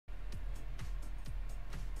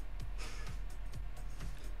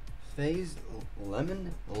FaZe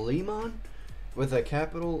Lemon with a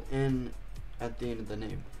capital N at the end of the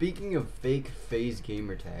name. Speaking of fake FaZe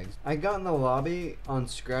gamer tags, I got in the lobby on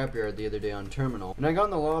Scrapyard the other day on Terminal, and I got in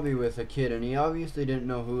the lobby with a kid, and he obviously didn't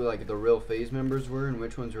know who like the real FaZe members were and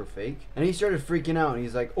which ones were fake, and he started freaking out, and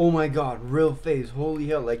he's like, oh my god, real FaZe, holy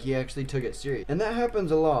hell, like he actually took it serious. And that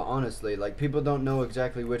happens a lot, honestly. Like, people don't know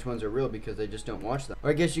exactly which ones are real because they just don't watch them,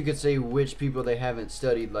 or I guess you could say which people they haven't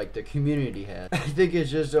studied like the community has. I think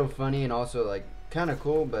it's just so funny and also like kind of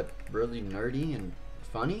cool, but really nerdy and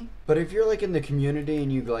funny. But if you're like in the community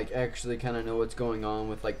and you like actually kind of know what's going on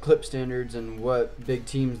with like clip standards and what big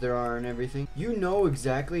teams there are and everything, you know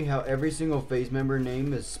exactly how every single FaZe member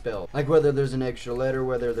name is spelled. Like whether there's an extra letter,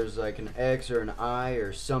 whether there's like an X or an I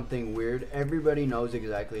or something weird, everybody knows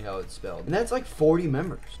exactly how it's spelled. And that's like 40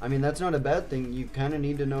 members. I mean, that's not a bad thing. You kind of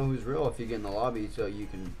need to know who's real if you get in the lobby so you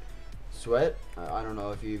can sweat. I don't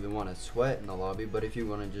know if you even want to sweat in the lobby, but if you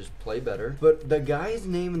want to just play better. But the guy's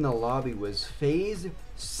name in the lobby was FaZe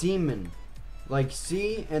Seaman, like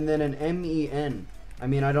C and then an M-E-N. I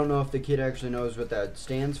mean, I don't know if the kid actually knows what that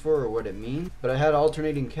stands for or what it means, but I had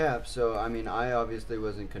alternating caps, so I mean, I obviously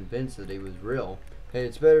wasn't convinced that he was real. Hey,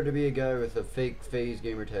 it's better to be a guy with a fake FaZe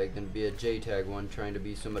gamer tag than to be a J-tag one trying to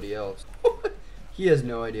be somebody else. He has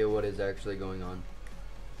no idea what is actually going on.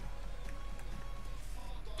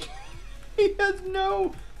 He has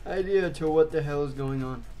no idea to what the hell is going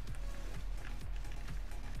on.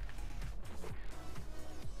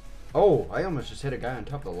 Oh, I almost just hit a guy on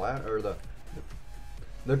top of the ladder, or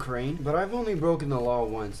the crane. But I've only broken the law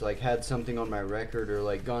once, like had something on my record or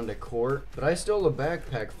like gone to court. But I stole a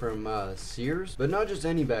backpack from Sears, but not just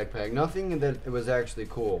any backpack, nothing that was actually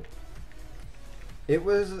cool. It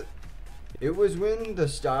was when the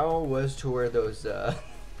style was to wear those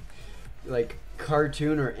like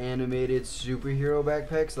cartoon or animated superhero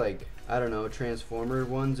backpacks, like I don't know, Transformer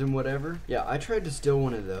ones and whatever. Yeah, I tried to steal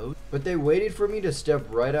one of those, but they waited for me to step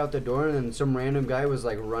right out the door, and then some random guy was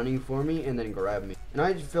like running for me and then grabbed me. And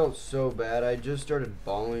I felt so bad. I just started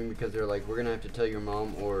bawling because they're like, we're gonna have to tell your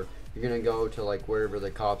mom, or you're gonna go to like wherever the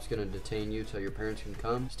cop's gonna detain you till your parents can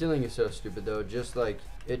come. Stealing is so stupid though. Just like,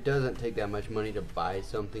 it doesn't take that much money to buy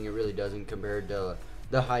something. It really doesn't, compared to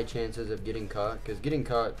the high chances of getting caught, because getting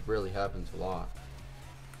caught really happens a lot.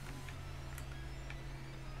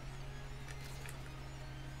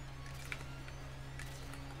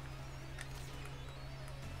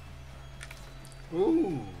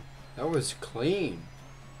 Ooh, that was clean.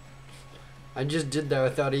 I just did that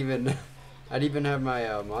without even I'd even have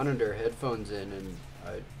my monitor headphones in, and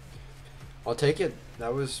I'll take it.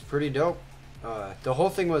 That was pretty dope. The whole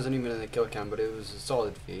thing wasn't even in the kill count, but it was a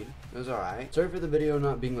solid feed. It was alright. Sorry for the video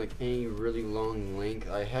not being like any really long length.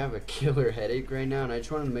 I have a killer headache right now, and I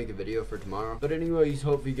just wanted to make a video for tomorrow. But anyways,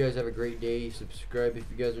 hope you guys have a great day. Subscribe if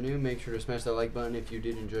you guys are new. Make sure to smash that like button if you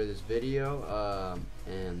did enjoy this video.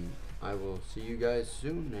 And I will see you guys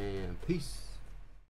soon, and peace.